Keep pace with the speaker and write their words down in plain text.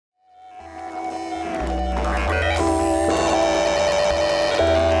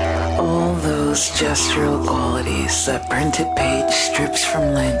those gestural qualities that printed page strips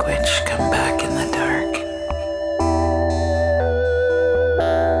from language come back in the dark.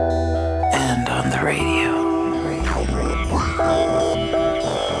 And on the radio.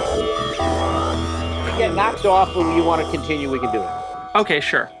 If you get knocked off when you want to continue, we can do it. Okay,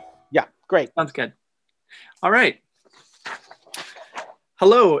 sure. Yeah, great. Sounds good. All right.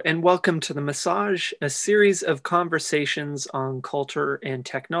 Hello, and welcome to The Massage, a series of conversations on culture and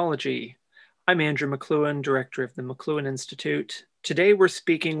technology. I'm Andrew McLuhan, director of the McLuhan Institute. Today, we're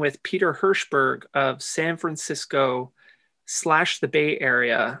speaking with Peter Hirschberg of San Francisco / the Bay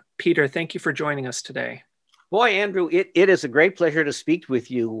Area. Peter, thank you for joining us today. Boy, Andrew, it is a great pleasure to speak with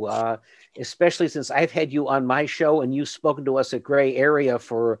you, especially since I've had you on my show and you've spoken to us at Gray Area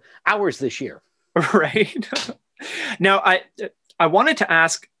for hours this year. Right. Now, I wanted to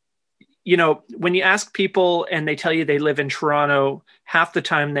ask, when you ask people and they tell you they live in Toronto, half the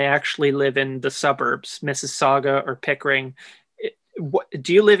time they actually live in the suburbs, Mississauga or Pickering.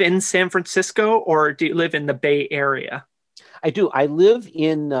 Do you live in San Francisco or do you live in the Bay Area? I do. I live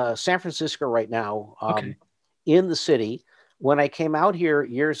in San Francisco right now, Okay. in the city. When I came out here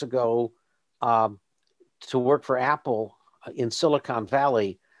years ago to work for Apple in Silicon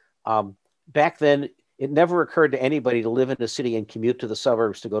Valley, back then, it never occurred to anybody to live in a city and commute to the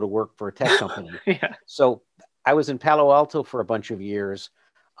suburbs to go to work for a tech company. Yeah. So I was in Palo Alto for a bunch of years.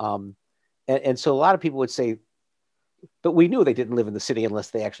 And so a lot of people would say, but we knew they didn't live in the city unless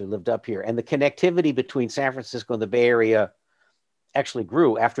they actually lived up here. And the connectivity between San Francisco and the Bay Area actually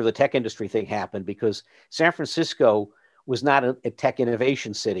grew after the tech industry thing happened, because San Francisco was not a tech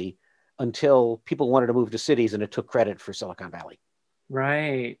innovation city until people wanted to move to cities and it took credit for Silicon Valley.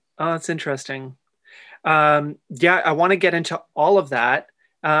 Right. Oh, that's interesting. I want to get into all of that.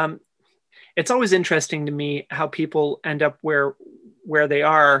 It's always interesting to me how people end up where they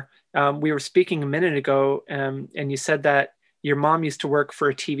are. We were speaking a minute ago, and you said that your mom used to work for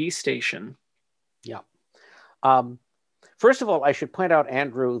a TV station. Yeah. First of all, I should point out,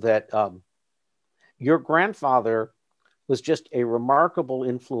 Andrew, that your grandfather was just a remarkable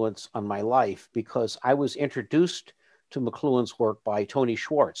influence on my life, because I was introduced to McLuhan's work by Tony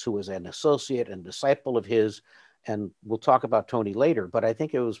Schwartz, who was an associate and disciple of his. And we'll talk about Tony later, but I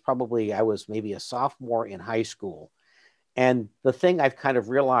think it was probably, I was maybe a sophomore in high school. And the thing I've kind of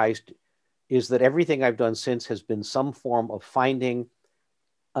realized is that everything I've done since has been some form of finding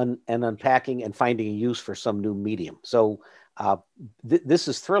and unpacking and finding a use for some new medium. So this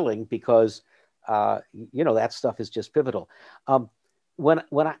is thrilling because, that stuff is just pivotal.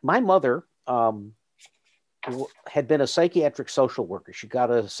 My mother, had been a psychiatric social worker. She got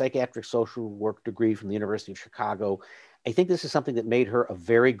a psychiatric social work degree from the University of Chicago. I think this is something that made her a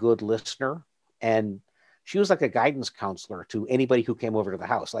very good listener. And she was like a guidance counselor to anybody who came over to the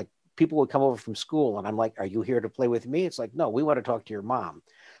house. Like, people would come over from school and I'm like, are you here to play with me? It's like, no, we want to talk to your mom.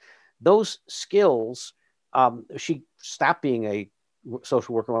 Those skills, she stopped being a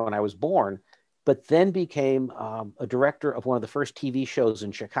social worker when I was born, but then became a director of one of the first TV shows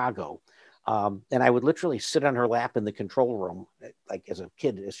in Chicago. And I would literally sit on her lap in the control room, like as a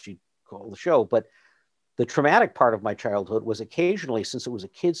kid, as she called the show. But the traumatic part of my childhood was occasionally, since it was a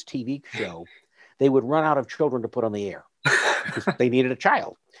kids' TV show, they would run out of children to put on the air because they needed a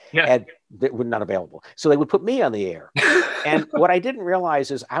child, and they were not available. So they would put me on the air. And what I didn't realize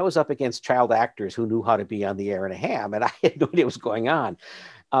is I was up against child actors who knew how to be on the air in a ham, and I had no idea what was going on.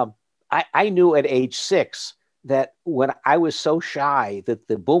 I knew at age 6 that when I was so shy that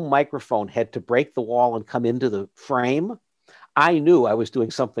the boom microphone had to break the wall and come into the frame, I knew I was doing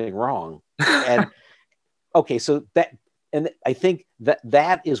something wrong. And okay, so I think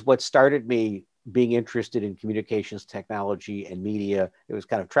that is what started me being interested in communications technology and media. It was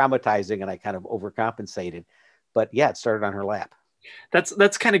kind of traumatizing and I kind of overcompensated, but yeah, it started on her lap.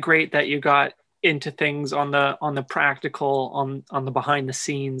 That's kind of great that you got into things on the practical, on the behind the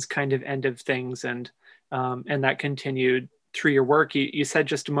scenes kind of end of things, and that continued through your work. You said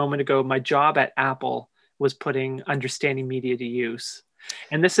just a moment ago, my job at Apple was putting understanding media to use.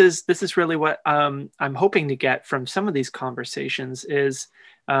 And this is really what I'm hoping to get from some of these conversations is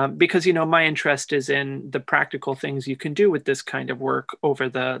because, my interest is in the practical things you can do with this kind of work over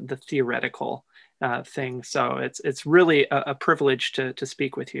the theoretical thing. So it's really a privilege to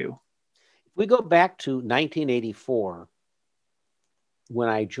speak with you. If we go back to 1984, when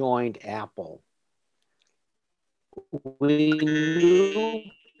I joined Apple, we knew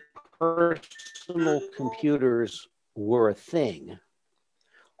personal computers were a thing.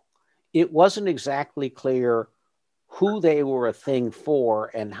 It wasn't exactly clear who they were a thing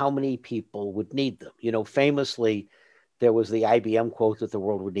for and how many people would need them. Famously, there was the IBM quote that the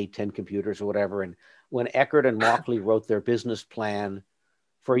world would need 10 computers or whatever. And when Eckert and Mauchly wrote their business plan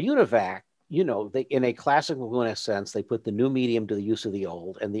for UNIVAC, they, in a classic McLuhan sense, they put the new medium to the use of the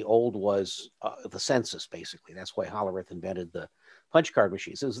old, and the old was the census, basically. That's why Hollerith invented the punch card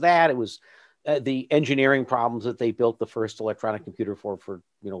machines. It was that. It was the engineering problems that they built the first electronic computer for World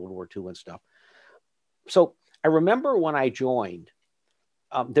War II and stuff. So I remember when I joined,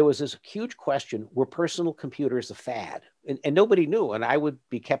 there was this huge question: were personal computers a fad? And nobody knew. And I would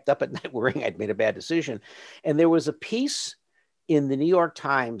be kept up at night worrying I'd made a bad decision. And there was a piece in the New York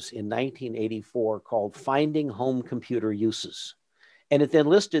Times in 1984 called Finding Home Computer Uses. And it then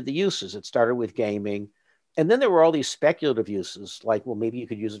listed the uses. It started with gaming. And then there were all these speculative uses, like, well, maybe you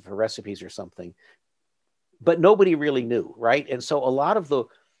could use it for recipes or something. But nobody really knew, right? And so a lot of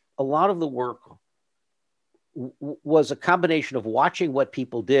the work was a combination of watching what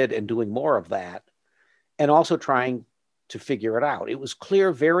people did and doing more of that, and also trying to figure it out. It was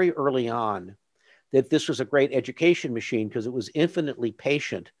clear very early on that this was a great education machine because it was infinitely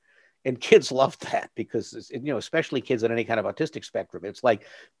patient, and kids loved that because, especially kids on any kind of autistic spectrum. It's like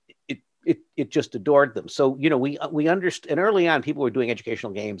it just adored them. So we understood, and early on people were doing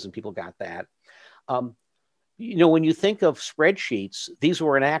educational games, and people got that. When you think of spreadsheets, these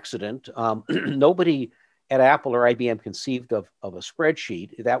were an accident. Nobody at Apple or IBM conceived of a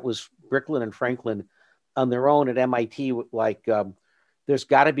spreadsheet. That was Bricklin and Franklin on their own at MIT, there's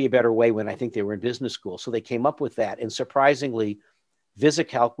got to be a better way, when I think they were in business school. So they came up with that. And surprisingly,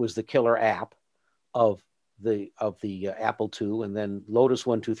 VisiCalc was the killer app of the Apple II. And then Lotus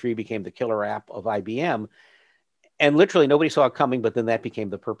 1-2-3 became the killer app of IBM. And literally nobody saw it coming, but then that became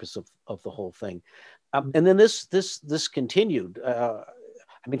the purpose of the whole thing. And then this continued.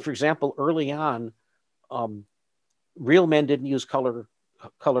 For example, early on, real men didn't use color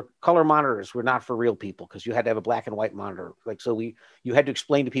monitors. Were not for real people, because you had to have a black and white monitor. You had to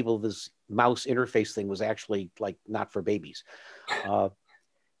explain to people this mouse interface thing was actually not for babies.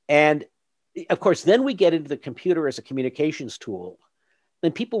 And of course, then we get into the computer as a communications tool,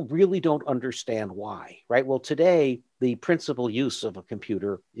 and people really don't understand why, right? Well, today, the principal use of a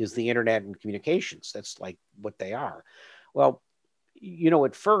computer is the internet and communications. That's what they are. Well,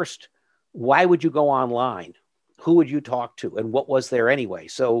 at first, why would you go online? Who would you talk to? And what was there anyway?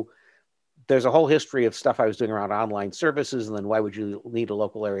 So there's a whole history of stuff I was doing around online services. And then why would you need a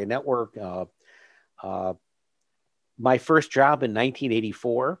local area network? My first job in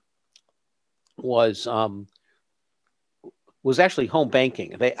 1984 was actually home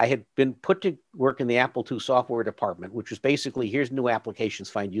banking. I had been put to work in the Apple II software department, which was basically, here's new applications,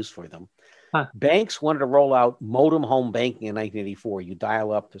 find use for them. Huh. Banks wanted to roll out modem home banking in 1984. You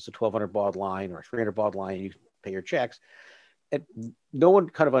dial up, there's a 1200 baud line or a 300 baud line, and you pay your checks. And no one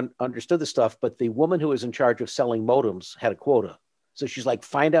kind of understood the stuff, but the woman who was in charge of selling modems had a quota. So she's like,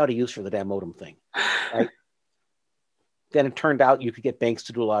 find out a use for the damn modem thing, right? Then it turned out you could get banks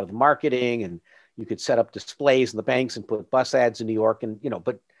to do a lot of the marketing, and you could set up displays in the banks and put bus ads in New York. And,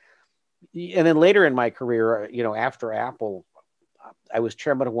 and then later in my career, after Apple, I was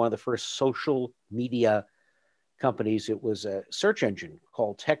chairman of one of the first social media companies. It was a search engine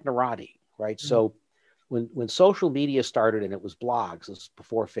called Technorati, right? Mm-hmm. So when social media started, and it was blogs, this was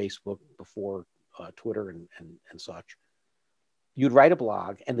before Facebook, before Twitter and such, you'd write a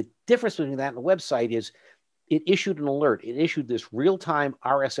blog. And the difference between that and a website is it issued an alert. It issued this real-time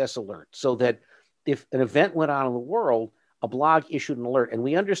RSS alert, so that if an event went on in the world, a blog issued an alert. And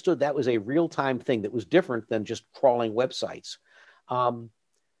we understood that was a real-time thing that was different than just crawling websites.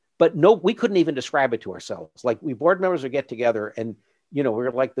 But no, we couldn't even describe it to ourselves. We board members would get together, and, we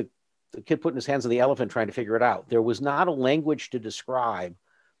were like the kid putting his hands on the elephant trying to figure it out. There was not a language to describe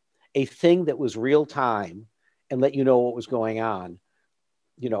a thing that was real time and let you know what was going on,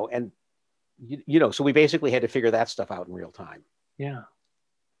 and, so we basically had to figure that stuff out in real time. Yeah.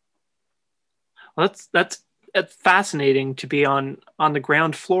 Well, that's fascinating to be on the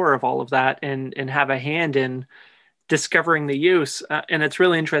ground floor of all of that and have a hand in discovering the use. And it's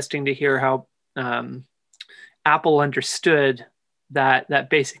really interesting to hear how Apple understood that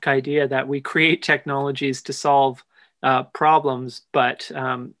basic idea that we create technologies to solve problems, but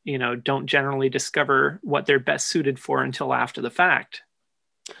don't generally discover what they're best suited for until after the fact.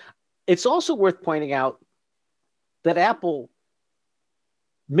 It's also worth pointing out that Apple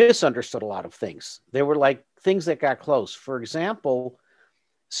misunderstood a lot of things. They were things that got close. For example,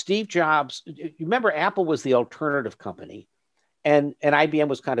 Steve Jobs, you remember Apple was the alternative company, and IBM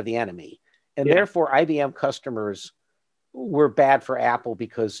was kind of the enemy. And therefore, IBM customers were bad for Apple,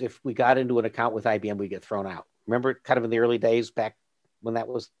 because if we got into an account with IBM, we'd get thrown out. Remember kind of in the early days back when that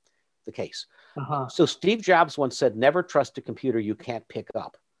was the case. Uh-huh. So Steve Jobs once said, never trust a computer you can't pick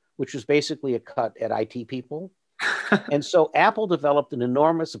up, which was basically a cut at IT people. And so Apple developed an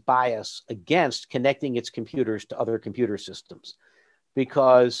enormous bias against connecting its computers to other computer systems,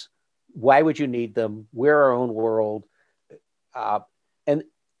 because why would you need them? We're our own world. And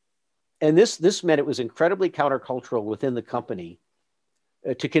this meant it was incredibly countercultural within the company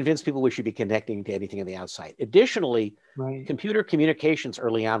to convince people we should be connecting to anything on the outside. Additionally, computer communications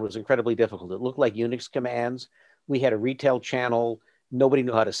early on was incredibly difficult. It looked like Unix commands. We had a retail channel. Nobody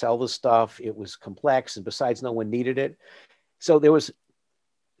knew how to sell this stuff. It was complex, and besides, no one needed it. So there was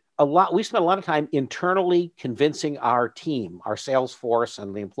we spent a lot of time internally convincing our team, our sales force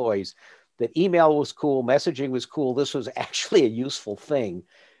and the employees, that email was cool, messaging was cool. This was actually a useful thing.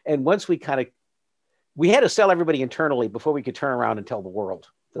 And once we had to sell everybody internally before we could turn around and tell the world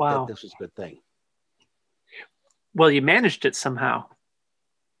that this was a good thing. Well, you managed it somehow.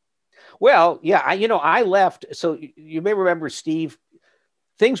 Well, yeah, I left. So you may remember, Steve,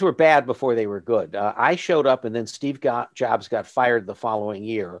 things were bad before they were good. I showed up, and then Steve Jobs got fired the following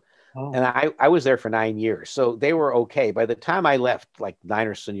year. Oh. And I was there for 9 years. So they were okay. By the time I left, like 9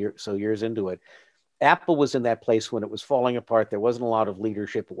 or so years into it, Apple was in that place when it was falling apart. There wasn't a lot of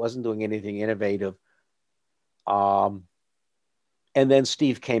leadership. It wasn't doing anything innovative. And then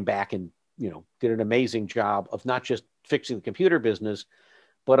Steve came back and, did an amazing job of not just fixing the computer business,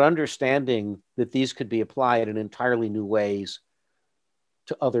 but understanding that these could be applied in entirely new ways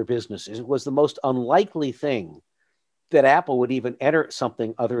to other businesses. It was the most unlikely thing that Apple would even enter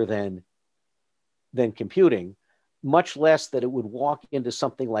something other than computing, much less that it would walk into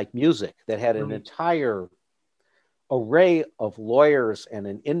something like music that had an entire array of lawyers and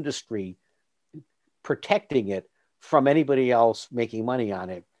an industry protecting it from anybody else making money on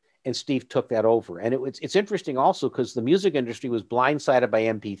it. And Steve took that over. And it's interesting also because the music industry was blindsided by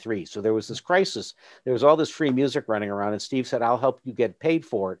MP3. So there was this crisis. There was all this free music running around, and Steve said, I'll help you get paid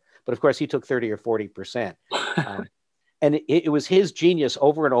for it. But of course, he took 30 or 40%. And it was his genius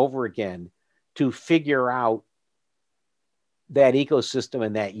over and over again to figure out that ecosystem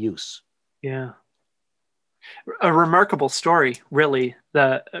and that use. Yeah. A remarkable story, really.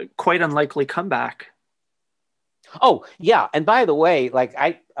 The quite unlikely comeback. Oh, yeah. And by the way,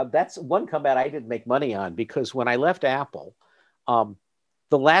 that's one comeback I didn't make money on, because when I left Apple,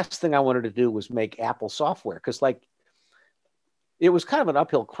 the last thing I wanted to do was make Apple software, because it was kind of an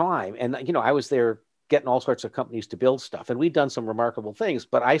uphill climb. And, I was there getting all sorts of companies to build stuff, and we'd done some remarkable things,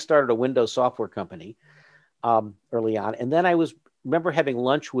 but I started a Windows software company early on. And then I remember having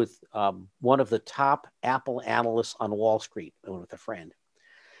lunch with one of the top Apple analysts on Wall Street, with a friend.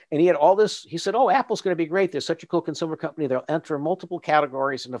 And he had all this, he said, Apple's going to be great. They're such a cool consumer company. They'll enter multiple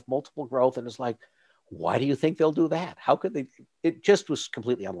categories and have multiple growth. And it's like, why do you think they'll do that? How could they? It just was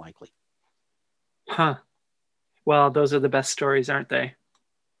completely unlikely. Huh. Well, those are the best stories, aren't they?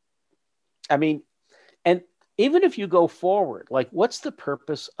 I mean, and even if you go forward, what's the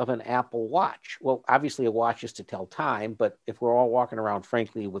purpose of an Apple Watch? Well, obviously a watch is to tell time, but if we're all walking around,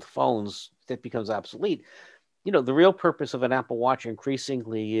 frankly, with phones, that becomes obsolete. The real purpose of an Apple Watch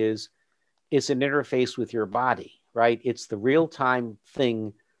increasingly is it's an interface with your body, right? It's the real-time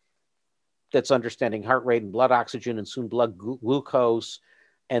thing that's understanding heart rate and blood oxygen, and soon blood glucose,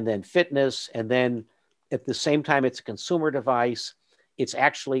 and then fitness. And then at the same time, it's a consumer device. It's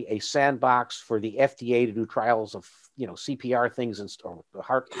actually a sandbox for the FDA to do trials of, CPR things and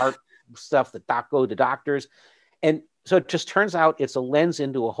heart stuff that go to doctors. And so it just turns out it's a lens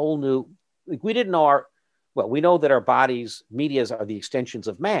into a whole new, we didn't know we know that our bodies, medias are the extensions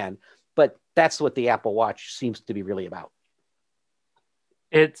of man, but that's what the Apple Watch seems to be really about.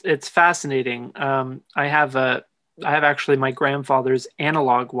 It's fascinating. I have actually my grandfather's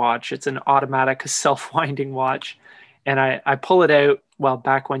analog watch. It's an automatic self-winding watch. And I pull it out,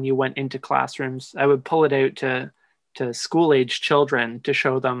 back when you went into classrooms, I would pull it out to school-age children to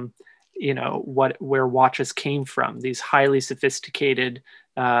show them, where watches came from, these highly sophisticated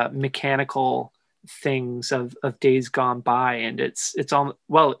mechanical things of days gone by. And it's all,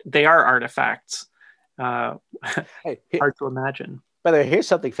 they are artifacts. Hard to imagine. By the way, here's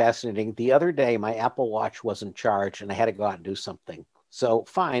something fascinating. The other day, my Apple Watch wasn't charged and I had to go out and do something. So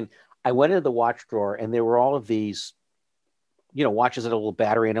fine, I went into the watch drawer and there were all of these, watches that had a little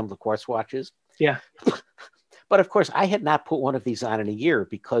battery in them, the quartz watches. Yeah. But of course, I had not put one of these on in a year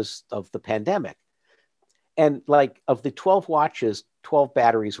because of the pandemic. And of the 12 watches, 12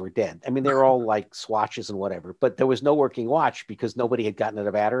 batteries were dead. I mean, they were all swatches and whatever, but there was no working watch because nobody had gotten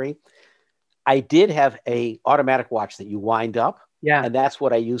a battery. I did have a automatic watch that you wind up. Yeah. And that's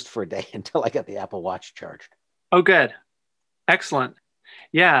what I used for a day until I got the Apple Watch charged. Oh, good. Excellent.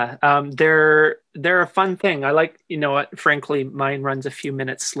 Yeah, they're a fun thing. I like, you know what, frankly, mine runs a few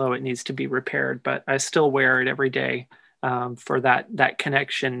minutes slow. It needs to be repaired, but I still wear it every day, for that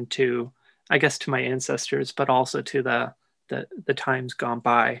connection to, I guess, to my ancestors, but also to the times gone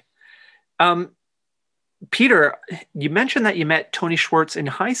by. Um, Peter, you mentioned that you met Tony Schwartz in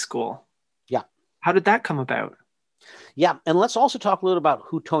high school. Yeah. How did that come about? Yeah. And let's also talk a little about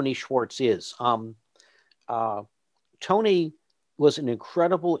who Tony Schwartz is. Tony was an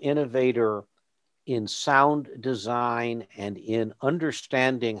incredible innovator in sound design and in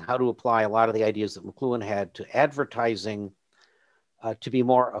understanding how to apply a lot of the ideas that McLuhan had to advertising to be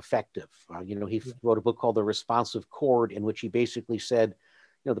more effective. He wrote a book called The Responsive Chord, in which he basically said,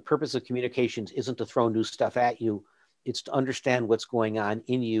 the purpose of communications isn't to throw new stuff at you. It's to understand what's going on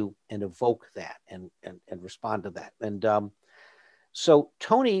in you and evoke that and respond to that. And so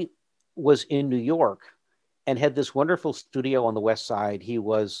Tony was in New York and had this wonderful studio on the West Side. He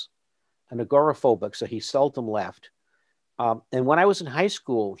was an agoraphobic, so he seldom left. And when I was in high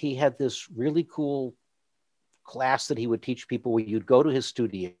school, he had this really cool class that he would teach people where you'd go to his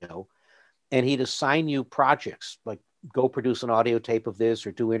studio and he'd assign you projects, like go produce an audio tape of this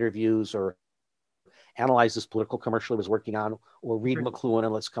or do interviews or analyze this political commercial he was working on or read McLuhan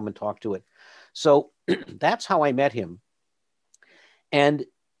and let's come and talk to it. So that's how I met him. And,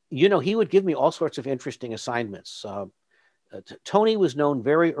 he would give me all sorts of interesting assignments. Tony was known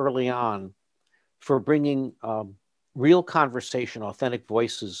very early on for bringing real conversation, authentic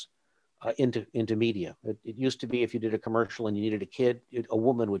voices into media. It used to be if you did a commercial and you needed a kid, a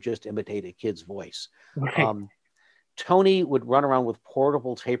woman would just imitate a kid's voice. Right. Tony would run around with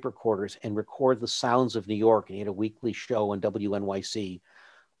portable tape recorders and record the sounds of New York, and he had a weekly show on WNYC.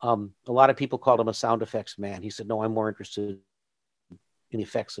 A lot of people called him a sound effects man. He said, no, I'm more interested in the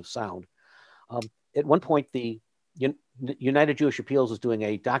effects of sound. At one point, the United Jewish Appeals was doing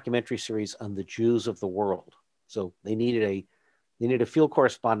a documentary series on the Jews of the world. So they needed a field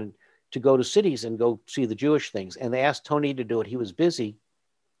correspondent to go to cities and go see the Jewish things. And they asked Tony to do it. He was busy,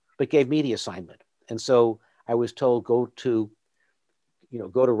 but gave me the assignment. And so I was told, go to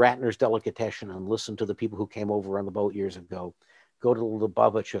Ratner's Delicatessen and listen to the people who came over on the boat years ago. Go to the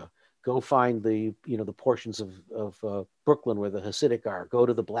Lubavitcher. Go find the portions of Brooklyn where the Hasidic are. Go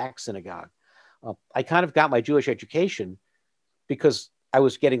to the Black synagogue. I kind of got my Jewish education because I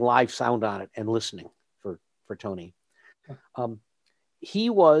was getting live sound on it and listening for Tony. He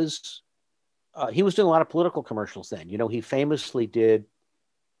was doing a lot of political commercials then. He famously did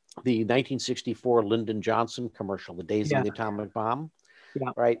the 1964 Lyndon Johnson commercial, The Daisy and the Atomic Bomb,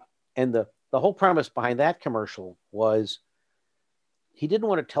 right? And the whole premise behind that commercial was he didn't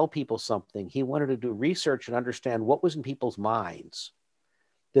want to tell people something. He wanted to do research and understand what was in people's minds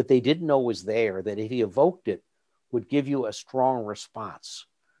that they didn't know was there, that if he evoked it, would give you a strong response,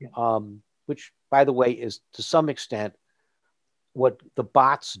 which, by the way, is to some extent what the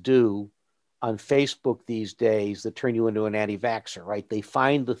bots do on Facebook these days that turn you into an anti-vaxxer, right? They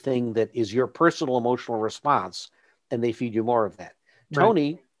find the thing that is your personal emotional response and they feed you more of that. Right.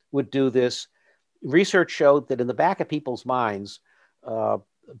 Tony would do this. Research showed that in the back of people's minds,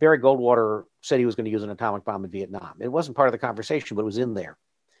 Barry Goldwater said he was going to use an atomic bomb in Vietnam. It wasn't part of the conversation, but it was in there.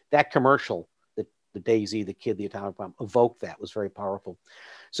 That commercial, the Daisy, the kid, the atomic bomb, evoked that, was very powerful.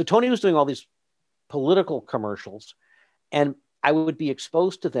 So Tony was doing all these political commercials, and I would be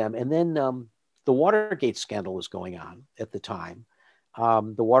exposed to them. And then the Watergate scandal was going on at the time.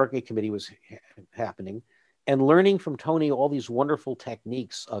 The Watergate Committee was happening, and learning from Tony all these wonderful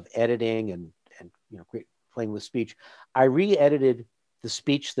techniques of editing and playing with speech. I re-edited the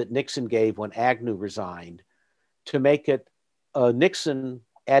speech that Nixon gave when Agnew resigned to make it a Nixon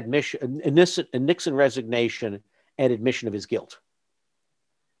resignation and admission of his guilt.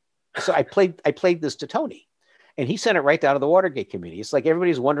 So I played this to Tony, and he sent it right down to the Watergate Committee. It's like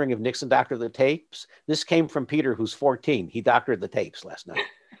everybody's wondering if Nixon doctored the tapes. This came from Peter, who's 14. He doctored the tapes last night.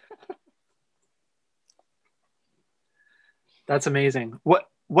 That's amazing. What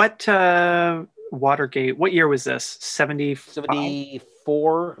Watergate, what year was this?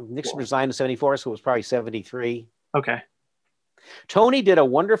 74. Nixon resigned in 74, so it was probably 73. Okay. Tony did a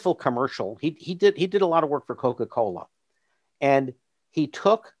wonderful commercial. He did a lot of work for Coca-Cola, and he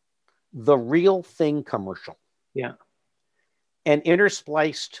took the Real Thing commercial, and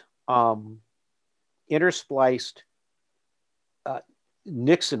interspliced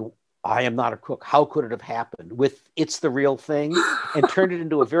Nixon, I am not a crook, how could it have happened, with It's the Real Thing, and turned it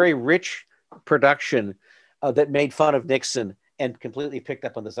into a very rich production that made fun of Nixon and completely picked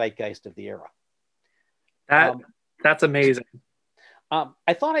up on the zeitgeist of the era. That's amazing.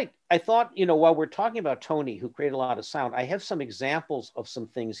 I thought, while we're talking about Tony, who created a lot of sound, I have some examples of some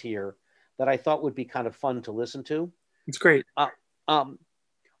things here that I thought would be kind of fun to listen to. It's great.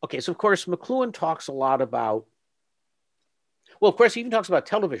 Okay, so of course, McLuhan talks a lot about, well, of course, he even talks about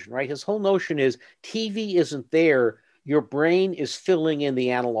television, right? His whole notion is TV isn't there. Your brain is filling in the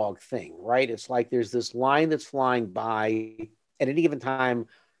analog thing, right? It's like there's this line that's flying by at any given time.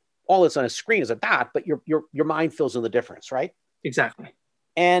 All that's on a screen is a dot, but your mind fills in the difference, right? Exactly.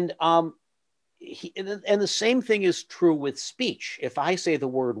 And and the same thing is true with speech. If I say the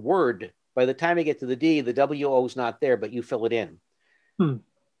word, by the time I get to the D, the WO is not there, but you fill it in.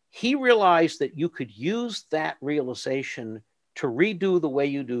 He realized that you could use that realization to redo the way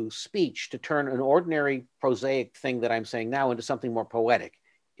you do speech, to turn an ordinary prosaic thing that I'm saying now into something more poetic.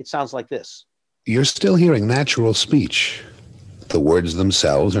 It sounds like this. You're still hearing natural speech. The words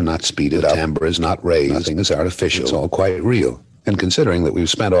themselves are not speeded up. Timbre is not raised. Nothing is artificial. It's all quite real. And considering that we've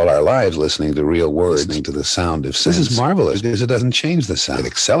spent all our lives listening to real words, listening to the sound of sense, this is marvelous because it doesn't change the sound. It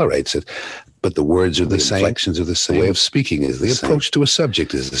accelerates it. But the words are the same. Inflections are the same. The way of speaking is the approach to a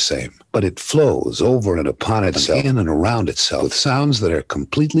subject is the same. But it flows over and upon itself, in and around itself, with sounds that are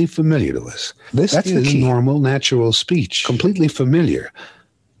completely familiar to us. That's is normal, natural speech. Completely familiar,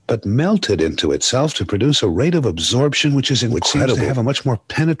 but melted into itself to produce a rate of absorption which is incredible. Which seems to have a much more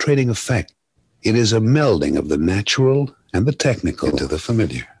penetrating effect. It is a melding of the natural and the technical into the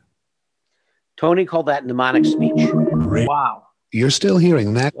familiar. Tony called that mnemonic speech. Wow. You're still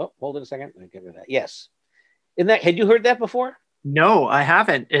hearing that? Oh, hold on a second. Let me get rid of that. Yes. Had you heard that before? No, I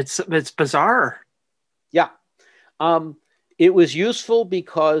haven't. It's bizarre. Yeah. It was useful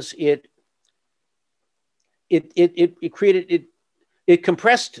because it created it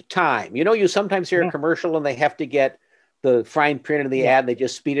compressed time. You sometimes hear a commercial and they have to get the fine print of the ad, and they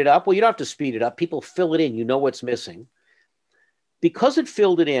just speed it up. Well, you don't have to speed it up. People fill it in. You know what's missing. Because it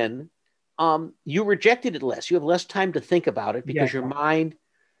filled it in, you rejected it less. You have less time to think about it because your mind,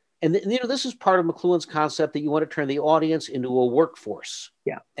 and this is part of McLuhan's concept that you want to turn the audience into a workforce.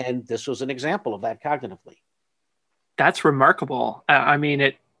 Yeah. And this was an example of that cognitively. That's remarkable. I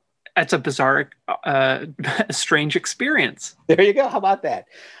mean, it's a bizarre, strange experience. There you go. How about that?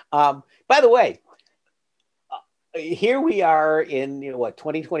 By the way, here we are in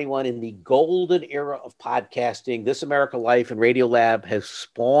 2021 in the golden era of podcasting. This America Life and Radio Lab has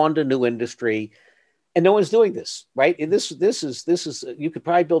spawned a new industry, and no one's doing this, right? And this is you could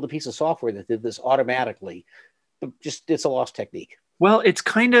probably build a piece of software that did this automatically, but just it's a lost technique. Well, it's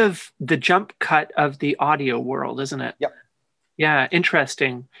kind of the jump cut of the audio world, isn't it? Yep. Yeah,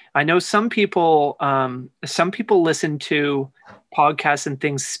 interesting. I know some people listen to podcasts and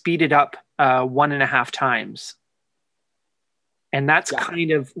things speeded up 1.5 times. And that's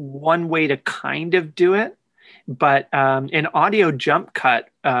kind of one way to kind of do it. But in audio jump cut,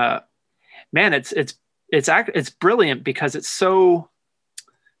 man, it's brilliant because it's so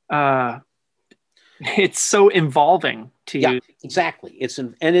involving to use. Exactly.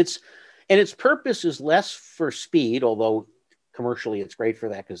 Its purpose is less for speed, although commercially it's great for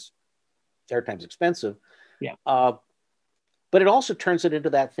that because airtime's expensive. Yeah. But it also turns it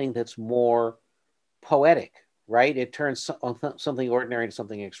into that thing that's more poetic. Right? It turns something ordinary into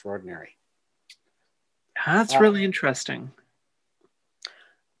something extraordinary. That's really interesting.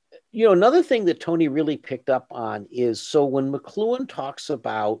 Another thing that Tony really picked up on is, so when McLuhan talks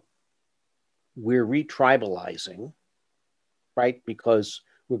about we're retribalizing, right? Because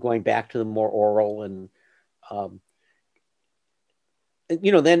we're going back to the more oral and, then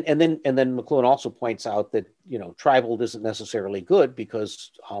McLuhan also points out that, tribal isn't necessarily good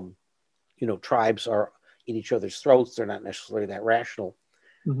because, tribes are in each other's throats. They're not necessarily that rational.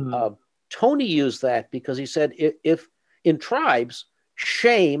 Mm-hmm. Tony used that because he said if in tribes,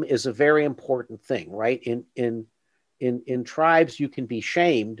 shame is a very important thing, right? In tribes, you can be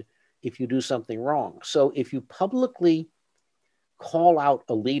shamed if you do something wrong. So if you publicly call out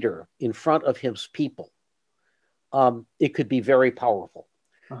a leader in front of his people, it could be very powerful.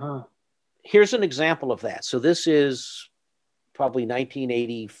 Uh-huh. Here's an example of that. So this is probably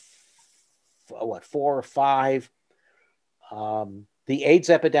 1984. 4 or 5. The AIDS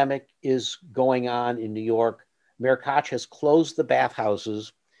epidemic is going on in New York. Mayor Koch has closed the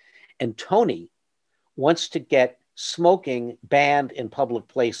bathhouses, and Tony wants to get smoking banned in public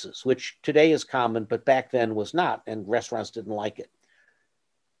places, which today is common, but back then was not, and restaurants didn't like it.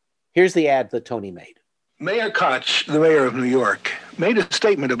 Here's the ad that Tony made. Mayor Koch, the mayor of New York, made a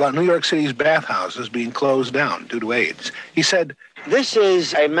statement about New York City's bathhouses being closed down due to AIDS. He said, "This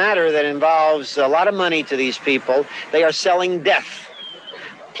is a matter that involves a lot of money to these people. They are selling death.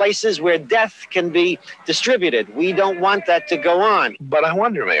 places where death can be distributed. We don't want that to go on. But I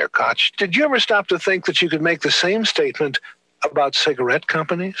wonder, Mayor Koch, did you ever stop to think that you could make the same statement about cigarette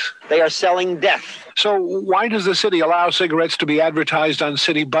companies? They are selling death. So why does the city allow cigarettes to be advertised on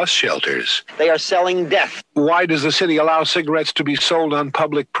city bus shelters? They are selling death. Why does the city allow cigarettes to be sold on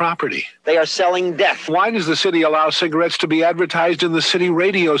public property? They are selling death. Why does the city allow cigarettes to be advertised in the city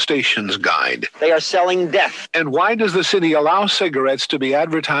radio station's guide? They are selling death. And why does the city allow cigarettes to be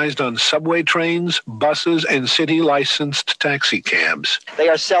advertised on subway trains, buses, and city-licensed taxi cabs? They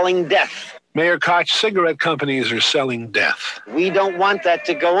are selling death. Mayor Koch, cigarette companies are selling death. We don't want that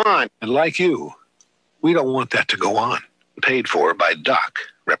to go on. And like you, we don't want that to go on. Paid for by Doc,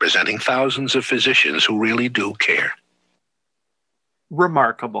 representing thousands of physicians who really do care.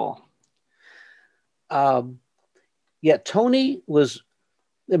 Remarkable. Yeah, Tony was,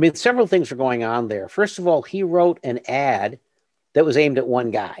 I mean, several things are going on there. First of all, he wrote an ad that was aimed at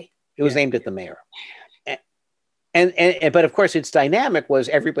one guy. It was aimed at the mayor. But of course, its dynamic was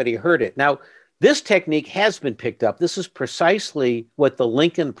everybody heard it. Now, this technique has been picked up. This is precisely what the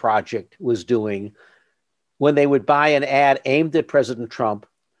Lincoln Project was doing when they would buy an ad aimed at President Trump,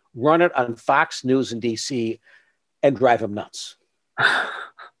 run it on Fox News in DC, and drive him nuts.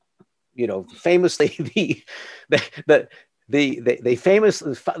 You know, famously,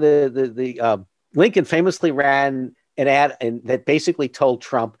 Lincoln famously ran an ad that basically told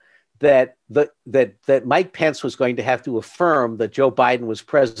Trump that Mike Pence was going to have to affirm that Joe Biden was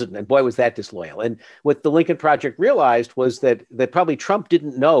president, and boy, was that disloyal. And what the Lincoln Project realized was that probably Trump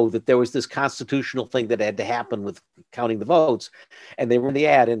didn't know that there was this constitutional thing that had to happen with counting the votes, and they ran the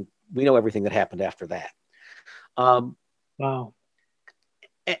ad, and we know everything that happened after that. Wow.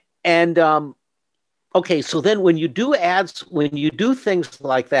 And okay, so then when you do ads, when you do things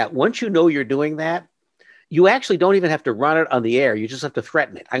like that, once you know you're doing that, you actually don't even have to run it on the air. You just have to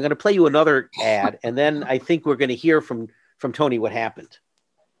threaten it. I'm going to play you another ad, and then I think we're going to hear from Tony what happened.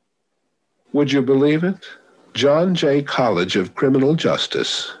 Would you believe it? John Jay College of Criminal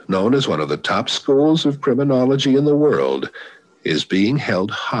Justice, known as one of the top schools of criminology in the world, is being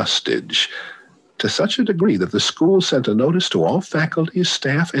held hostage to such a degree that the school sent a notice to all faculty,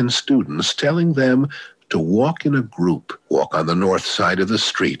 staff, and students telling them to walk in a group, walk on the north side of the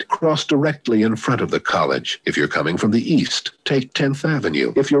street, cross directly in front of the college. If you're coming from the east, take 10th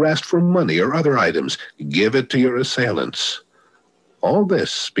Avenue. If you're asked for money or other items, give it to your assailants. All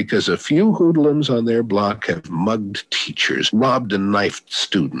this because a few hoodlums on their block have mugged teachers, robbed and knifed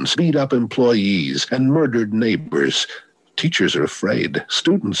students, beat up employees, and murdered neighbors. Teachers are afraid.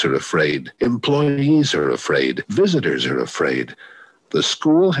 Students are afraid. Employees are afraid. Visitors are afraid. The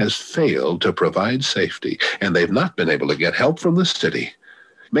school has failed to provide safety, and they've not been able to get help from the city.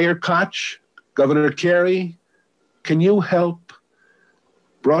 Mayor Koch, Governor Carey, can you help?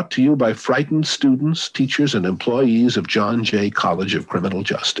 Brought to you by frightened students, teachers, and employees of John Jay College of Criminal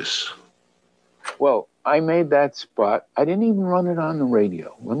Justice. Well, I made that spot. I didn't even run it on the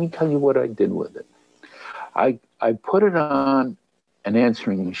radio. Let me tell you what I did with it. I put it on an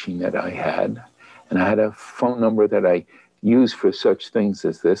answering machine that I had, and I had a phone number that I used for such things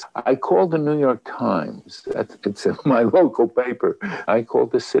as this. I called the New York Times. It's my local paper. I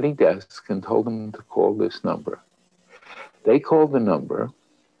called the city desk and told them to call this number. They called the number,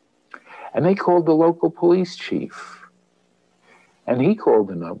 and they called the local police chief. And he called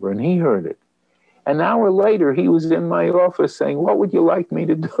the number, and he heard it. An hour later, he was in my office saying, "What would you like me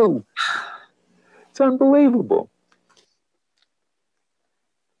to do?" It's unbelievable.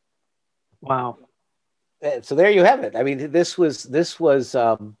 Wow. So there you have it. I mean, this was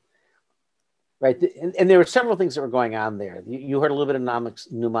right. And there were several things that were going on there. You heard a little bit of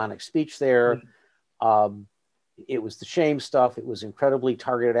mnemonic speech there. It was the shame stuff. It was incredibly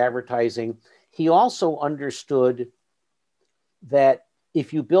targeted advertising. He also understood that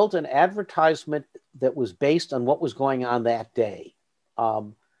if you built an advertisement that was based on what was going on that day,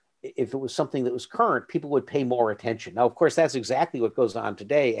 if it was something that was current, people would pay more attention. Now, of course, that's exactly what goes on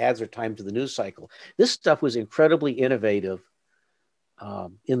today. Ads are timed to the news cycle. This stuff was incredibly innovative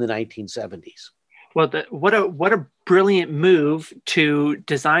in the 1970s. Well, what a brilliant move to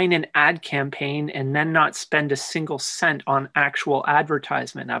design an ad campaign and then not spend a single cent on actual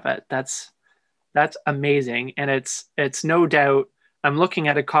advertisement of it. That's amazing. And it's no doubt, I'm looking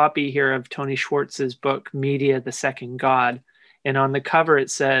at a copy here of Tony Schwartz's book, Media, the Second God. And on the cover, it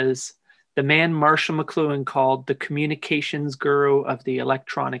says, the man Marshall McLuhan called the communications guru of the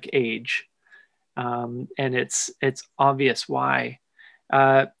electronic age. And it's obvious why.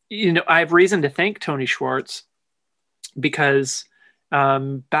 I have reason to thank Tony Schwartz because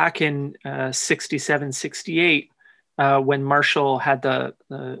back in 67, 68, when Marshall had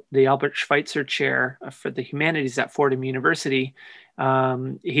the Albert Schweitzer Chair for the Humanities at Fordham University,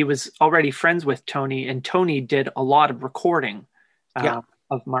 he was already friends with Tony, and Tony did a lot of recording of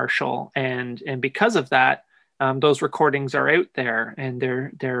Marshall, and because of that, those recordings are out there, and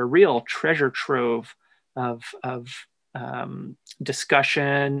they're a real treasure trove of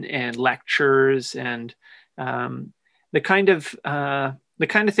discussion and lectures and the kind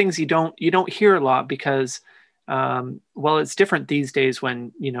of things you don't hear a lot because well, it's different these days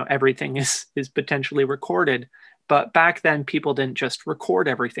when everything is potentially recorded, but back then people didn't just record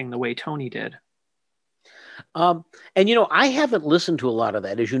everything the way Tony did. And I haven't listened to a lot of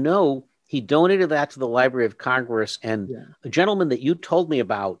that. As you know, he donated that to the Library of Congress, and a gentleman that you told me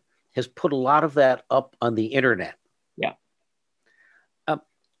about has put a lot of that up on the internet. Yeah.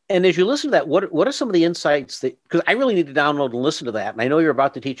 And as you listen to that, what are some of the insights that, because I really need to download and listen to that. And I know you're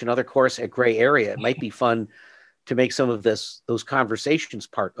about to teach another course at Gray Area. It might be fun to make some of those conversations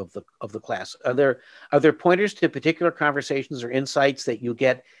part of the class. Are there pointers to particular conversations or insights that you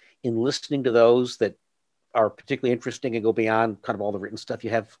get in listening to those that are particularly interesting and go beyond kind of all the written stuff you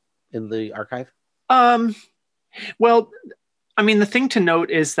have in the archive? Well, I mean, the thing to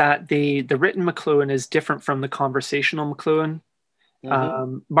note is that the written McLuhan is different from the conversational McLuhan.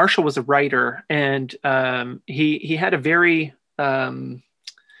 Mm-hmm. Marshall was a writer, and he had a very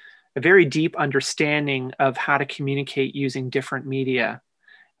deep understanding of how to communicate using different media.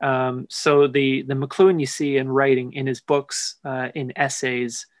 So the McLuhan you see in writing, in his books, in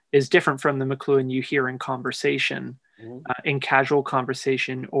essays, is different from the McLuhan you hear in conversation, in casual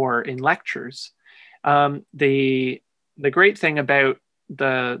conversation, or in lectures. The great thing about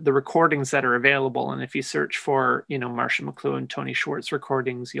the recordings that are available, and if you search for Marshall McLuhan, Tony Schwartz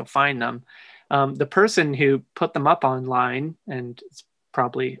recordings, you'll find them. The person who put them up online, and it's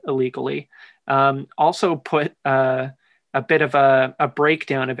probably illegally, also put a bit of a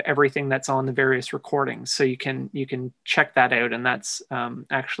breakdown of everything that's on the various recordings, so you can check that out, and that's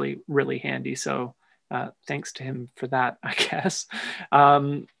actually really handy. So thanks to him for that, I guess.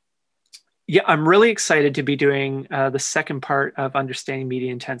 Yeah, I'm really excited to be doing the second part of Understanding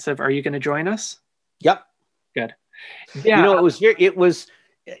Media Intensive. Are you going to join us? Yep. Good. Yeah.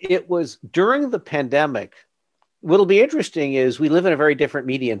 It was during the pandemic. What'll be interesting is we live in a very different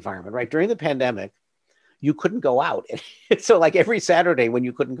media environment, right? During the pandemic, you couldn't go out. So like every Saturday when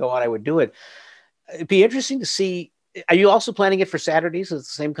you couldn't go out, I would do it. It'd be interesting to see. Are you also planning it for Saturdays? It's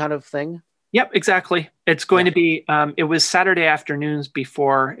the same kind of thing? Yep, exactly. It's going to be, it was Saturday afternoons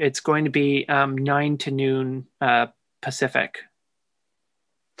before. It's going to be 9 to noon Pacific.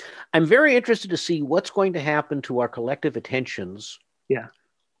 I'm very interested to see what's going to happen to our collective attentions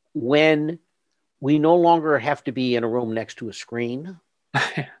when we no longer have to be in a room next to a screen.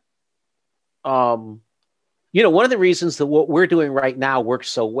 One of the reasons that what we're doing right now works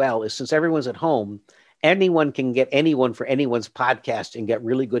so well is since everyone's at home, anyone can get anyone for anyone's podcast and get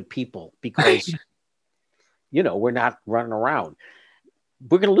really good people because, we're not running around.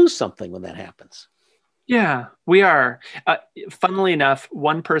 We're going to lose something when that happens. Yeah, we are. Funnily enough,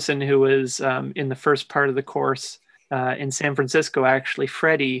 one person who was in the first part of the course in San Francisco, actually,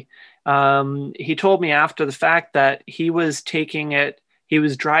 Freddie, he told me after the fact that he was taking it. He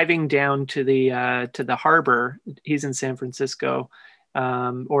was driving down to the harbor. He's in San Francisco,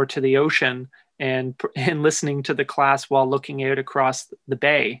 or to the ocean, and listening to the class while looking out across the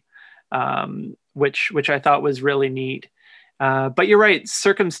bay, which I thought was really neat. But you're right,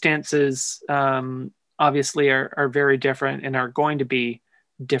 circumstances obviously are very different and are going to be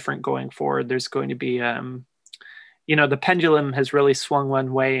different going forward. There's going to be, the pendulum has really swung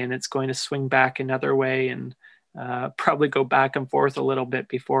one way and it's going to swing back another way, and probably go back and forth a little bit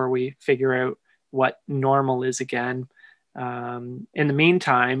before we figure out what normal is again. In the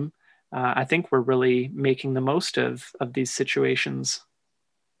meantime, I think we're really making the most of these situations.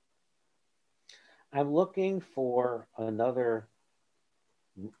 I'm looking for another,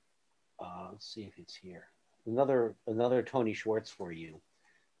 let's see if it's here. Another Tony Schwartz for you.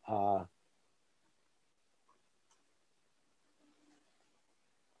 Did I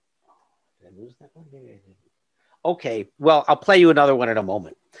lose that one? Maybe I didn't. Okay, well, I'll play you another one in a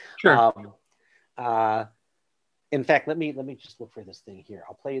moment. Sure. In fact, let me just look for this thing here.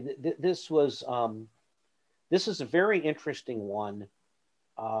 I'll play you. This is a very interesting one.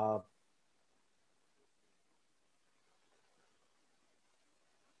 I'll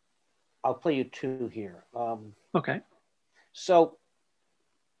play you two here. Okay. So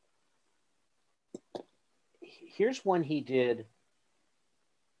here's one he did.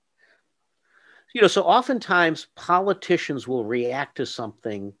 So oftentimes politicians will react to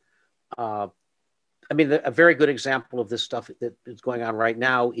something, I mean, a very good example of this stuff that is going on right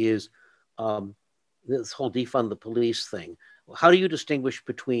now is this whole defund the police thing. How do you distinguish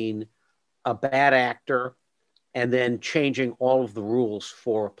between a bad actor and then changing all of the rules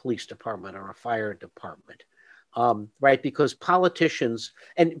for a police department or a fire department? Right? Because politicians,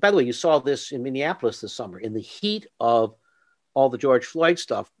 and by the way, you saw this in Minneapolis this summer, in the heat of all the George Floyd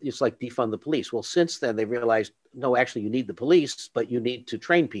stuff, it's like defund the police. Well, since then they realized, no, actually you need the police, but you need to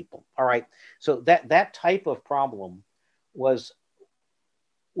train people. All right. So that type of problem was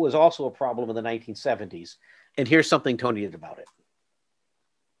also a problem in the 1970s. And here's something Tony did about it.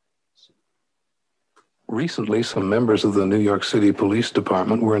 Recently, some members of the New York City Police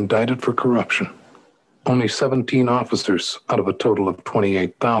Department were indicted for corruption. Only 17 officers out of a total of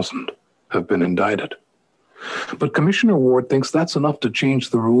 28,000 have been indicted. But Commissioner Ward thinks that's enough to change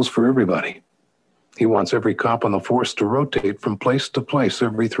the rules for everybody. He wants every cop on the force to rotate from place to place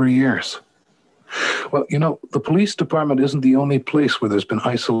every 3 years. Well, you know, the police department isn't the only place where there's been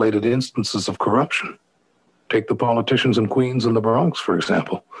isolated instances of corruption. Take the politicians in Queens and the Bronx, for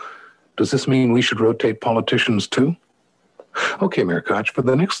example. Does this mean we should rotate politicians too? Okay, Mayor Koch, for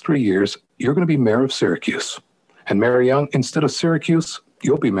the next 3 years, you're going to be mayor of Syracuse. And Mayor Young, instead of Syracuse,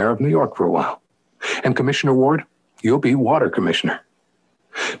 you'll be mayor of New York for a while. And Commissioner Ward, you'll be water commissioner.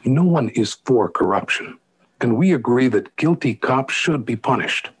 No one is for corruption, and we agree that guilty cops should be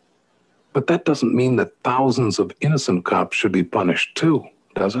punished. But that doesn't mean that thousands of innocent cops should be punished too,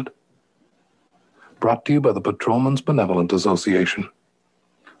 does it? Brought to you by the Patrolmen's Benevolent Association.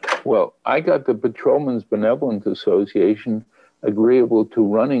 Well, I got the Patrolmen's Benevolent Association agreeable to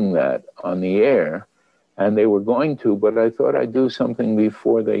running that on the air, and they were going to, but I thought I'd do something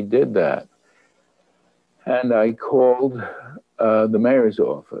before they did that. And I called the mayor's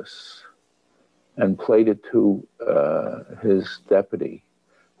office and played it to his deputy,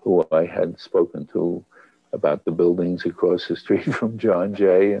 who I had spoken to about the buildings across the street from John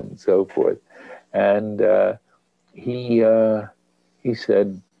Jay and so forth. And he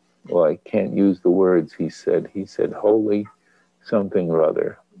said, well, I can't use the words. He said, holy something or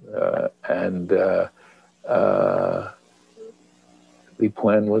other. The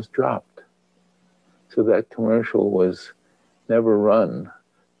plan was dropped. So that commercial was never run.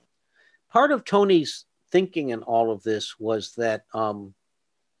 Part of Tony's thinking in all of this was that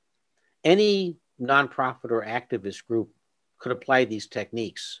any nonprofit or activist group could apply these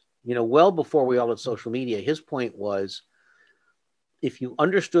techniques. You know, well before we all had social media, his point was, if you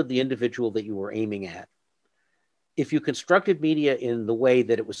understood the individual that you were aiming at, if you constructed media in the way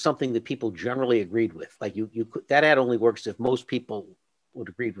that it was something that people generally agreed with, like you could, that ad only works if most people would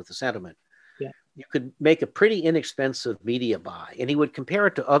agree with the sentiment. Yeah. You could make a pretty inexpensive media buy, and he would compare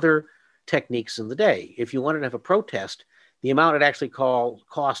it to other techniques in the day. If you wanted to have a protest, the amount it actually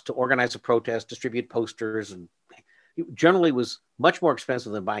cost to organize a protest, distribute posters, and it generally was much more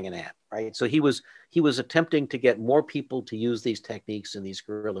expensive than buying an ad, right? So he was attempting to get more people to use these techniques in these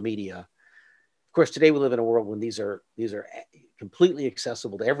guerrilla media. Of course, today we live in a world when these are completely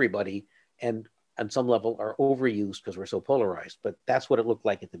accessible to everybody, and on some level are overused because we're so polarized. But that's what it looked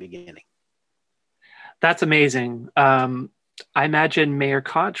like at the beginning. That's amazing. I imagine Mayor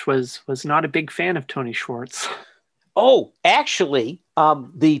Koch was not a big fan of Tony Schwartz. Oh, actually,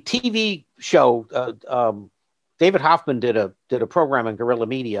 the TV show, David Hoffman did a program in guerrilla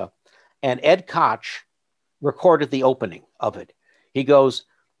media, and Ed Koch recorded the opening of it. He goes,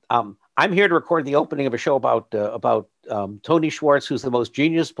 I'm here to record the opening of a show about Tony Schwartz, who's the most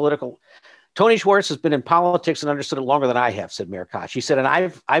genius political. Tony Schwartz has been in politics and understood it longer than I have, said Mayor Koch. He said,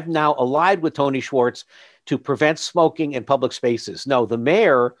 and I've now allied with Tony Schwartz to prevent smoking in public spaces. No, the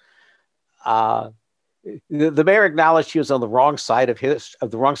mayor acknowledged he was on the wrong side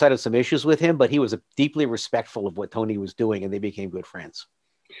of some issues with him, but he was deeply respectful of what Tony was doing, and they became good friends.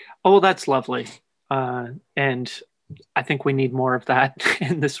 Oh, well, that's lovely. And I think we need more of that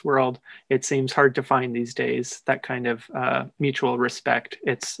in this world. It seems hard to find these days, that kind of mutual respect.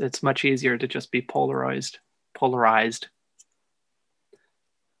 It's much easier to just be polarized.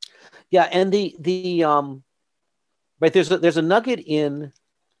 Yeah, and right, there's a nugget in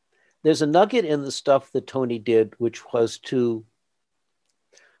the stuff that Tony did, which was to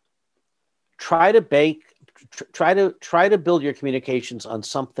try to build your communications on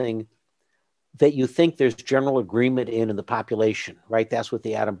something that you think there's general agreement in the population, right? That's what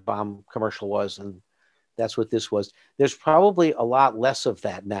the atom bomb commercial was, and that's what this was. There's probably a lot less of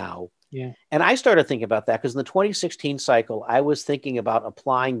that now. Yeah. And I started thinking about that because in the 2016 cycle, I was thinking about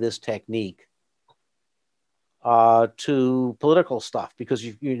applying this technique to political stuff because,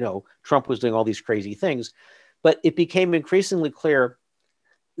 you know, Trump was doing all these crazy things. But it became increasingly clear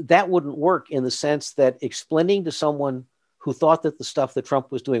that wouldn't work in the sense that explaining to someone who thought that the stuff that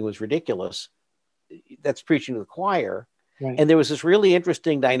Trump was doing was ridiculous, that's preaching to the choir. Right. And there was this really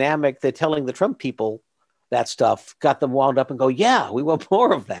interesting dynamic that telling the Trump people that stuff got them wound up and go, yeah, we want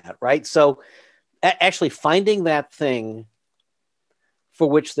more of that, right? So actually finding that thing for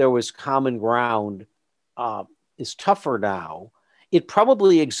which there was common ground is tougher now. It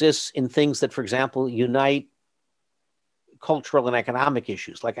probably exists in things that, for example, unite cultural and economic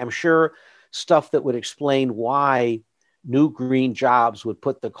issues. Like I'm sure stuff that would explain why new green jobs would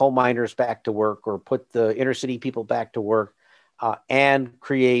put the coal miners back to work or put the inner city people back to work and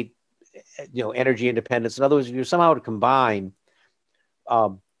create, energy independence. In other words, if you somehow to combine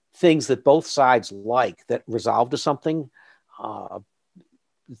things that both sides like that resolve to something,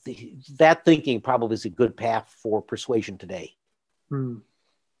 that thinking probably is a good path for persuasion today.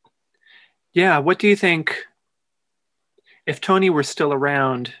 Yeah. What do you think, if Tony were still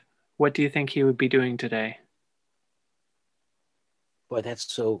around, what do you think he would be doing today? Boy,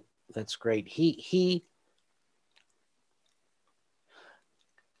 that's great. He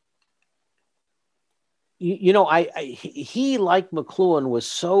like McLuhan was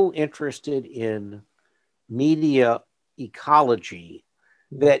so interested in media ecology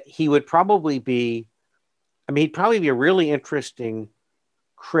that he would probably be, he'd probably be a really interesting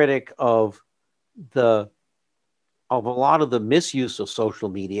critic of a lot of the misuse of social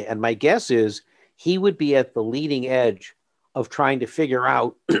media. And my guess is he would be at the leading edge of trying to figure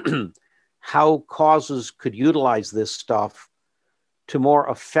out how causes could utilize this stuff to more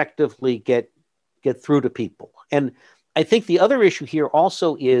effectively get through to people. And I think the other issue here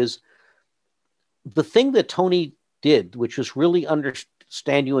also is the thing that Tony did, which was really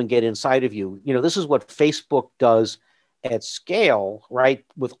understand you and get inside of you. This is what Facebook does at scale, right?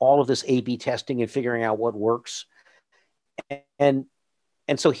 With all of this A/B testing and figuring out what works. And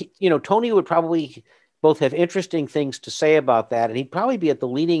so Tony would probably both have interesting things to say about that, and he'd probably be at the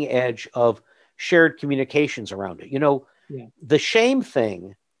leading edge of shared communications around it. The shame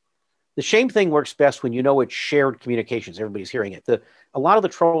thing works best when it's shared communications. Everybody's hearing it. A lot of the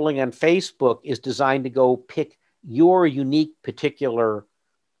trolling on Facebook is designed to go pick your unique particular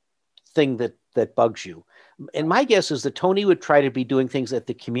thing that bugs you. And my guess is that Tony would try to be doing things at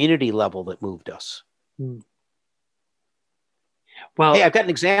the community level that moved us. Well, hey, I've got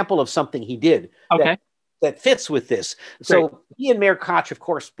an example of something he did that fits with this. Great. So he and Mayor Koch, of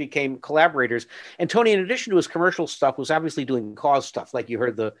course, became collaborators. And Tony, in addition to his commercial stuff, was obviously doing cause stuff, like you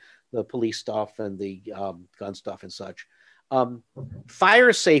heard the police stuff and the gun stuff and such.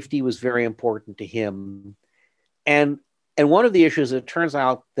 Fire safety was very important to him. And one of the issues, it turns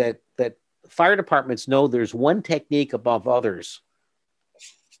out that fire departments know there's one technique above others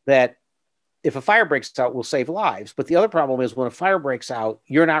that if a fire breaks out will save lives. But the other problem is when a fire breaks out,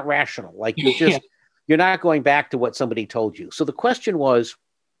 you're not rational. Like you're not going back to what somebody told you. So the question was,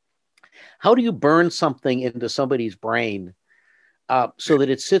 how do you burn something into somebody's brain so that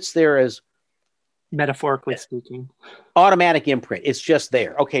it sits there as, metaphorically speaking, automatic imprint? It's just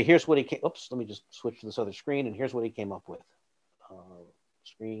there. Okay, here's what he came. Oops, let me just switch to this other screen, and here's what he came up with.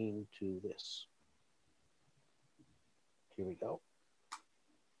 Screen to this. Here we go.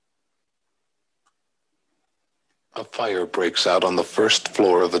 A fire breaks out on the first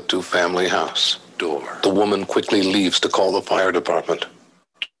floor of a two-family house. Door. The woman quickly leaves to call the fire department.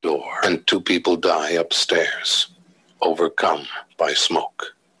 Door. And two people die upstairs, overcome by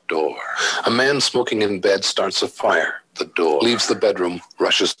smoke. Door. A man smoking in bed starts a fire. The door. Leaves the bedroom,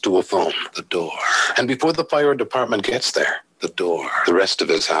 rushes to a phone. The door. And before the fire department gets there, the door. The rest of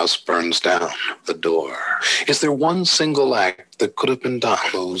his house burns down. The door. Is there one single act that could have been done?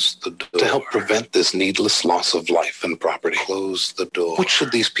 Close the door. To help prevent this needless loss of life and property. Close the door. What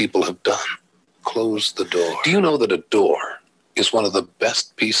should these people have done? Close the door. Do you know that a door is one of the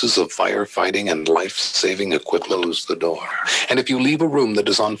best pieces of firefighting and life-saving equipment? Close the door. And if you leave a room that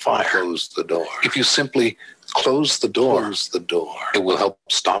is on fire, close the door. If you simply close the door, it will help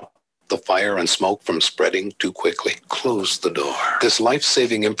stop the fire and smoke from spreading too quickly. Close the door. This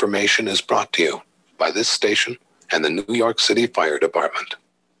life-saving information is brought to you by this station and the New York City Fire Department.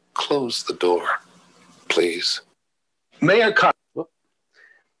 Close the door, please. Mayor Koch.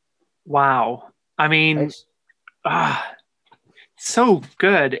 Wow. I mean, so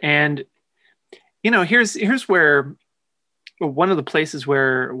good. And, here's where one of the places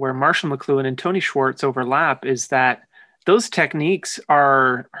where Marshall McLuhan and Tony Schwartz overlap is that those techniques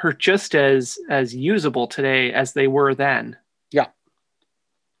are just as usable today as they were then. Yeah.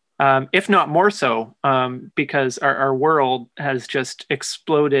 If not more so, because our world has just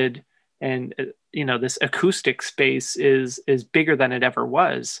exploded and this acoustic space is bigger than it ever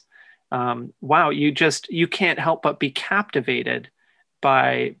was. Wow, you can't help but be captivated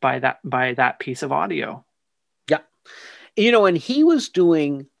by that piece of audio. Yeah. And he was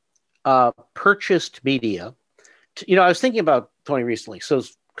doing purchased media. I was thinking about Tony recently. So,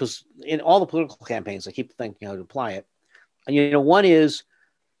 because in all the political campaigns, I keep thinking how to apply it. And, one is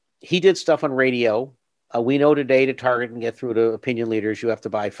he did stuff on radio. We know today to target and get through to opinion leaders, you have to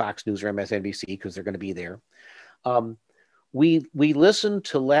buy Fox News or MSNBC because they're going to be there. We listen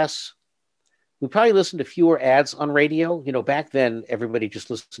to less. We probably listen to fewer ads on radio. Back then, everybody just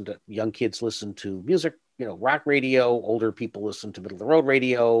listened to, young kids listened to music, rock radio. Older people listen to middle of the road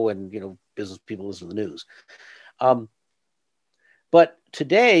radio, and, business people listen to the news. But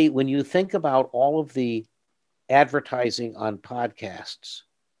today, when you think about all of the advertising on podcasts,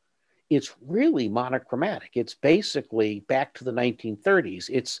 it's really monochromatic. It's basically back to the 1930s.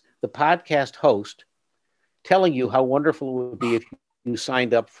 It's the podcast host telling you how wonderful it would be if you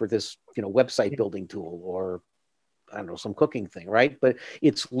signed up for this, website building tool, or I don't know, some cooking thing, right? But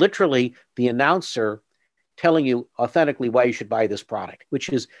it's literally the announcer telling you authentically why you should buy this product, which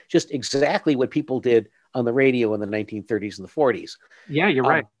is just exactly what people did on the radio in the 1930s and the 40s. Yeah, you're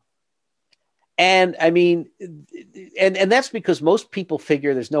right. And I mean, and that's because most people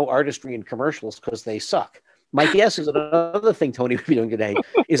figure there's no artistry in commercials because they suck. My guess is another thing Tony would be doing today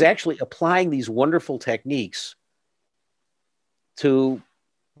is actually applying these wonderful techniques to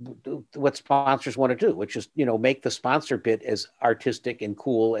what sponsors want to do, which is, make the sponsor bit as artistic and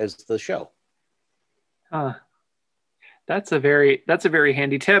cool as the show. That's a very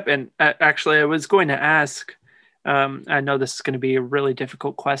handy tip. And actually, I was going to ask, I know this is going to be a really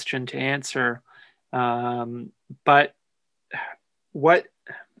difficult question to answer, but what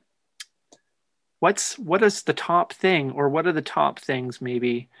is the top thing, or what are the top things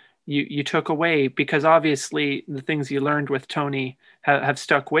maybe you took away? Because obviously the things you learned with Tony have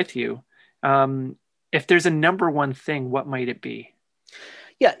stuck with you. If there's a number one thing, what might it be?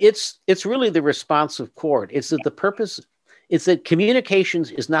 Yeah, it's really the responsive chord. It's that the purpose is that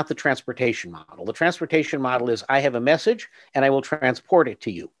communications is not the transportation model. The transportation model is I have a message and I will transport it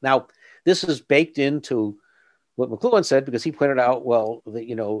to you. Now, this is baked into what McLuhan said, because he pointed out,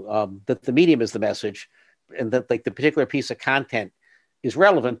 that the medium is the message, and that like the particular piece of content is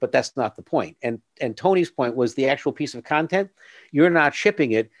relevant, but that's not the point. And Tony's point was the actual piece of content, you're not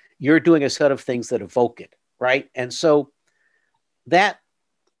shipping it, you're doing a set of things that evoke it, right? And so that's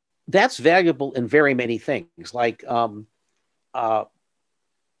valuable in very many things. Like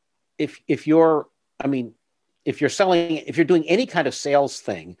if you're doing any kind of sales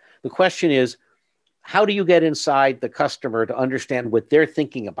thing, the question is, how do you get inside the customer to understand what they're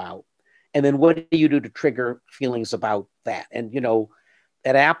thinking about? And then what do you do to trigger feelings about that? And,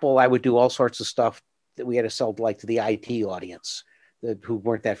 at Apple, I would do all sorts of stuff that we had to sell to the IT audience who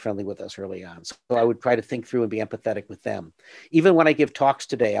weren't that friendly with us early on. So I would try to think through and be empathetic with them. Even when I give talks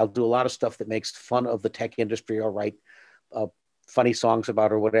today, I'll do a lot of stuff that makes fun of the tech industry, or write funny songs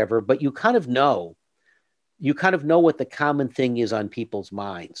about or whatever, but you kind of know what the common thing is on people's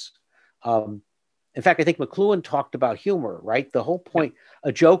minds. In fact, I think McLuhan talked about humor, right? The whole point,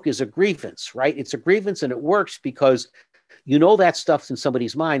 a joke is a grievance, right? It's a grievance, and it works because that stuff's in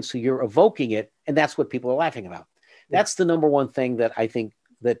somebody's mind, so you're evoking it, and that's what people are laughing about. That's the number one thing that I think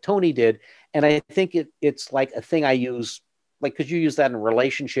that Tony did, and I think it's like a thing I use, like, because you use that in a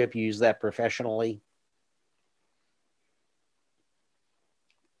relationship, you use that professionally.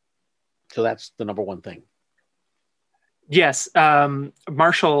 So that's the number one thing. Yes,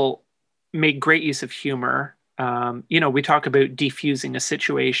 Marshall made great use of humor. We talk about defusing a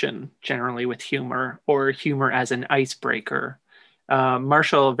situation generally with humor, or humor as an icebreaker.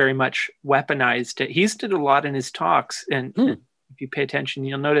 Marshall very much weaponized it. He used it a lot in his talks, and if you pay attention,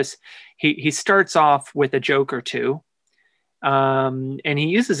 you'll notice he starts off with a joke or two, and he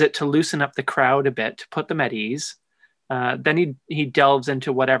uses it to loosen up the crowd a bit, to put them at ease. Then he delves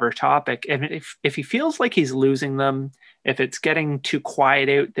into whatever topic, and if he feels like he's losing them, if it's getting too quiet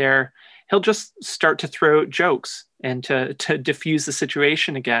out there, he'll just start to throw out jokes and to diffuse the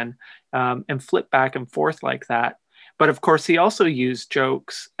situation again, and flip back and forth like that. But of course, he also used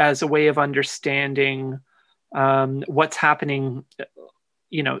jokes as a way of understanding what's happening,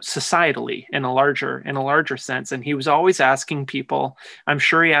 societally in a larger sense. And he was always asking people. I'm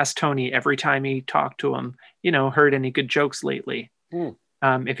sure he asked Tony every time he talked to him, heard any good jokes lately.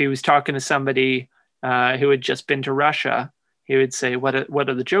 If he was talking to somebody who had just been to Russia, he would say, what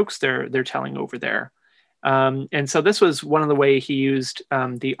are the jokes they're telling over there? And so this was one of the ways he used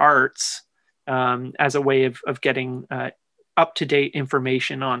the arts as a way of getting up-to-date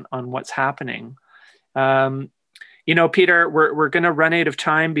information on what's happening. Peter, we're going to run out of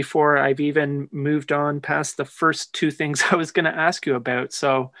time before I've even moved on past the first two things I was going to ask you about.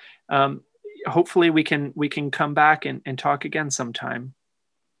 So hopefully we can come back and talk again sometime.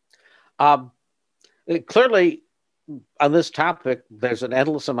 Clearly, on this topic, there's an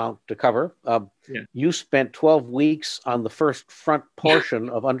endless amount to cover. You spent 12 weeks on the first front portion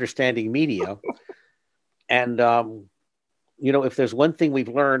of understanding media. And, if there's one thing we've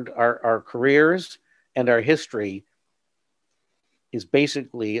learned, our careers and our history is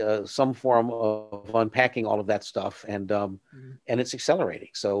basically some form of unpacking all of that stuff. And it's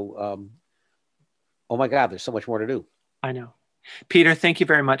accelerating. So, oh my God, there's so much more to do. I know. Peter, thank you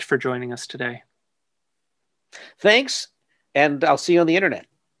very much for joining us today. Thanks. And I'll see you on the internet.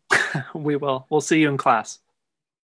 We will. We'll see you in class.